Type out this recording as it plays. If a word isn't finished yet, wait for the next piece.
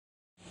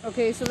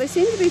Okay, so they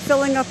seem to be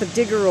filling up a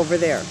digger over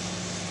there.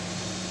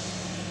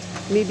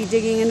 Maybe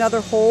digging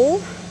another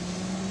hole,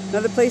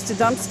 another place to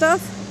dump stuff.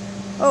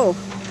 Oh,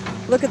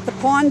 look at the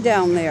pond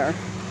down there.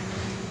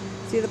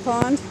 See the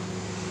pond?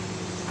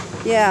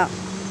 Yeah,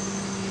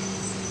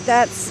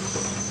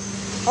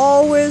 that's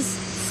always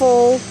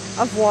full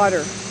of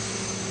water.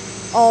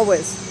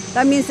 Always.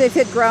 That means they've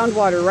hit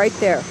groundwater right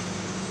there.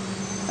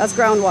 That's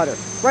groundwater.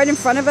 Right in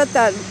front of it,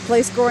 that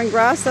place growing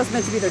grass, that's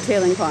meant to be their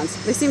tailing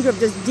ponds. They seem to have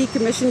just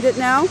decommissioned it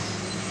now,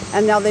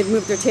 and now they've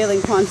moved their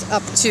tailing ponds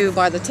up to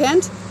by the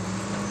tent.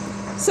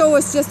 So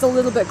it's just a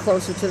little bit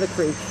closer to the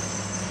creek.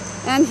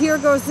 And here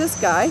goes this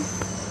guy,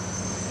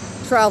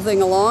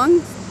 traveling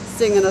along,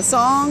 singing a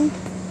song.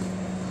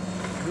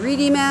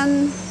 Greedy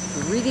men,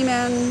 greedy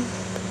men,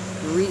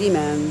 greedy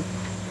men.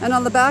 And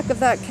on the back of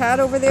that cat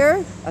over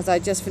there, as I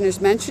just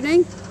finished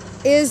mentioning,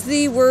 is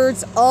the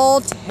words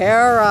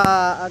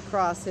Allterra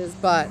across his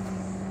butt.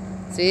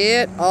 See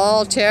it?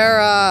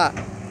 Allterra.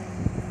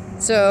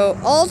 So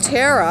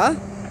Allterra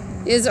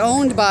is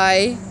owned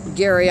by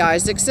Gary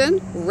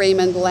Isaacson,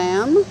 Raymond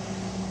Lamb,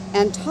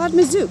 and Todd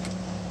Mazook.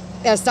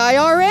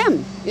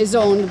 SIRM is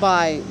owned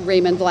by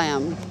Raymond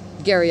Lamb,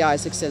 Gary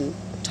Isaacson,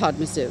 Todd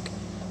Mazook.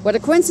 What a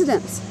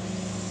coincidence.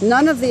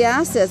 None of the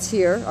assets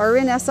here are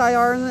in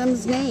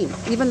SIRM's name,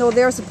 even though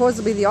they're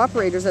supposedly the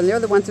operators and they're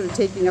the ones that are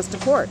taking us to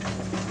court.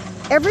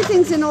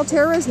 Everything's in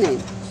Allterra's name.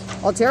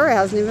 Allterra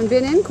hasn't even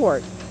been in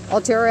court.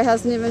 Allterra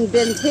hasn't even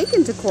been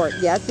taken to court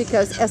yet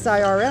because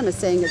SIRM is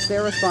saying it's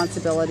their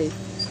responsibility.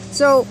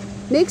 So,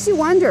 makes you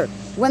wonder,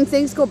 when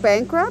things go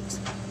bankrupt,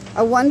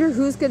 I wonder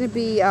who's going to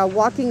be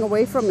walking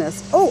away from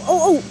this.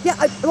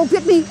 Yeah,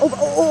 pick me.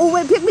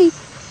 Pick me.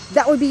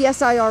 That would be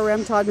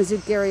SIRM, Todd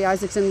Mazook, Gary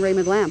Isaacson,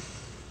 Raymond Lamb.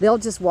 They'll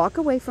just walk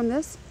away from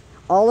this.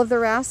 All of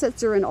their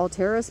assets are in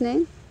Allterra's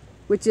name,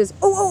 which is,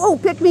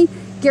 pick me,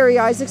 Gary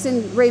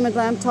Isaacson, Raymond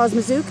Lamb, Todd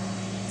Mazook.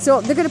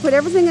 So they're going to put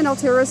everything in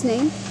Allterra's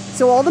name,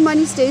 so all the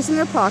money stays in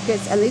their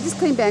pockets, and they just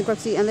claim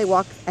bankruptcy, and they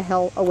walk a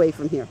hell away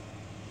from here.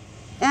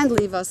 And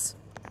leave us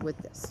with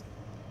this.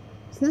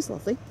 Isn't this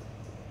lovely?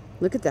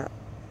 Look at that.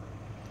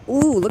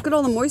 Ooh, look at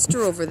all the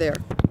moisture over there.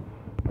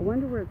 I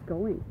wonder where it's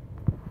going.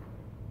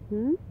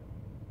 You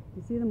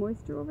see the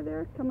moisture over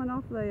there coming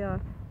off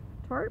the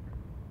tarp?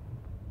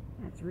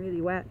 That's really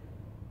wet.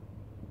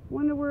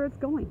 Wonder where it's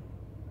going.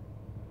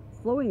 It's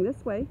flowing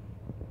this way.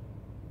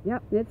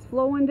 Yep, it's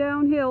flowing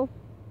downhill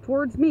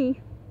towards me.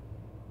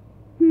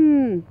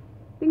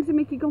 Things that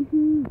make you go,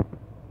 Do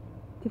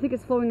you think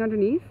it's flowing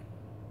underneath?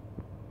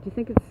 Do you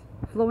think it's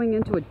flowing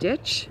into a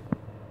ditch?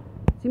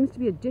 Seems to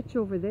be a ditch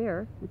over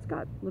there. It's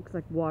got, looks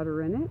like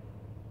water in it.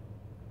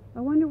 I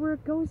wonder where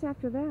it goes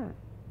after that.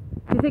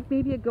 Do you think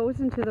maybe it goes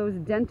into those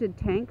dented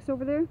tanks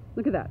over there?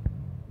 Look at that.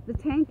 The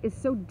tank is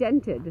so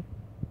dented,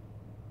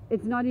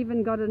 it's not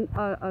even got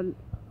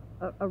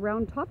a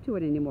round top to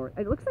it anymore.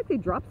 It looks like they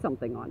dropped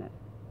something on it.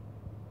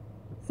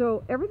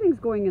 So everything's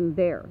going in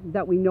there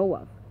that we know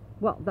of.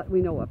 Well, that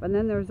we know of. And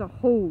then there's a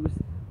hose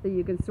that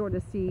you can sort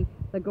of see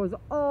that goes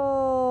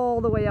all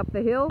the way up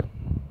the hill.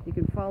 You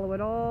can follow it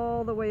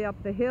all the way up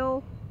the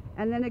hill.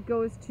 And then it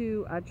goes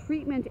to a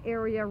treatment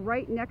area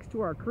right next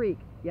to our creek.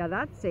 Yeah,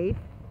 that's safe.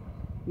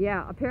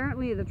 Yeah,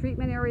 apparently the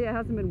treatment area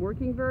hasn't been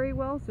working very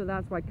well, so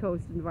that's why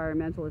Coast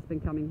Environmental has been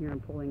coming here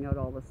and pulling out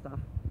all the stuff.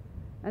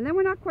 And then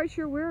we're not quite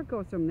sure where it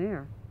goes from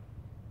there.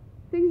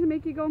 Things that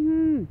make you go,